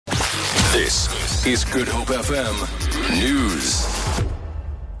This is Good Hope FM News.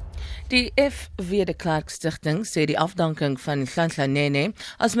 Die FW de Klerk-stigting sê die afdanking van Nhlanhla Nene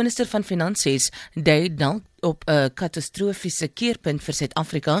as Minister van Finansies dui dalk op 'n katastrofiese keerpunt vir Suid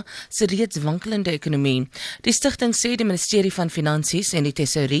Afrika se reeds wankelende ekonomie. Die stigting sê die Ministerie van Finansies en die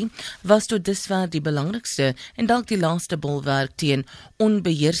Tesourie was tot dusver die belangrikste en dalk die laaste bolwerk teen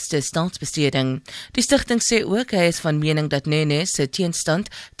onbeheerste staatsbesteding. Die stigting sê ook hy is van mening dat Nene se teenstand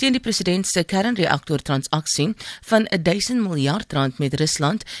teen die president se kernreaktor transaksie van 1000 miljard rand met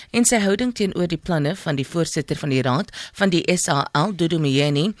Rusland en sy houding teenoor die planne van die voorsitter van die raad van die SAL,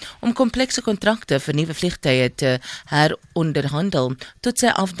 om komplekse kontrakte vir nuwe vliegtuie te heronderhandel tot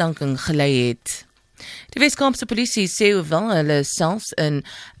sy afdanking gelei het. Die Weskaapse polisie sê hoewel hulle selfs in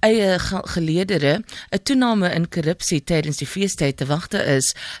eie geleedere 'n toename in korrupsie tydens die feestyd te wagte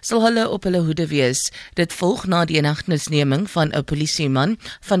is, sal hulle op hulle hoede wees. Dit volg na die inhegtenisneming van 'n polisieman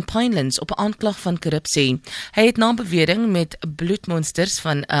van Pinelands op 'n aanklag van korrupsie. Hy het na bewering met bloedmonsters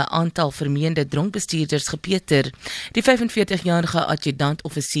van 'n aantal vermeende dronkbestuurders gepeter. Die 45-jarige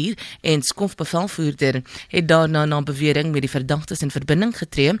adjudant-offisier en skofbevelvoerder het daarna na bewering met die verdagtes in verbinding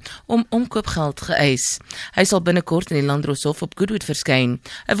getree om omkoopgeld geëis. Hy sal binnekort in die Landdroshof op Goodwood verskyn.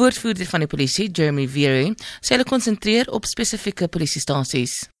 'n Woordvoerder van die polisie, Jeremy Veery, sê hulle konsentreer op spesifieke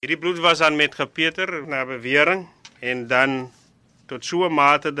polisiestasies. Hierdie bloed was dan met gepeter na bewering en dan tot so 'n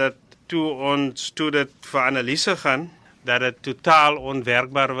mate dat toe dit vir analise gaan, dat dit totaal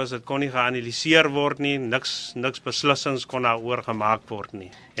onwerkbaar was, dit kon nie geanalyseer word nie, niks beslissings kon daaroor gemaak word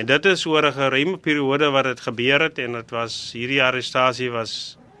nie. En dit is oor 'n geruime periode wat dit gebeur het en dit was hierdie arrestasie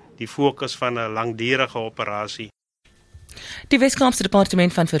was die fokus van 'n langdurige operasie. Die Weskaapse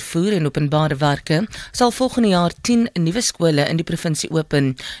Departement van Vervoer en Openbare Werke sal volgende jaar 10 nuwe skole in die provinsie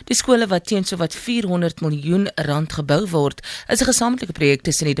open. Die skole wat teen sowat 400 miljoen rand gebou word, is 'n gesamentlike projek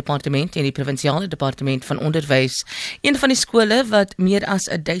tussen die departement en die provinsiale departement van onderwys. Een van die skole wat meer as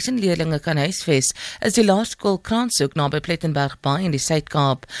 1000 leerlinge kan huisves, is die laerskool Kranshoek naby Plettenberg Bay in die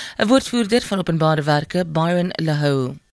Suid-Kaap. 'n Woordvoerder van Openbare Werke, Byron Lahou.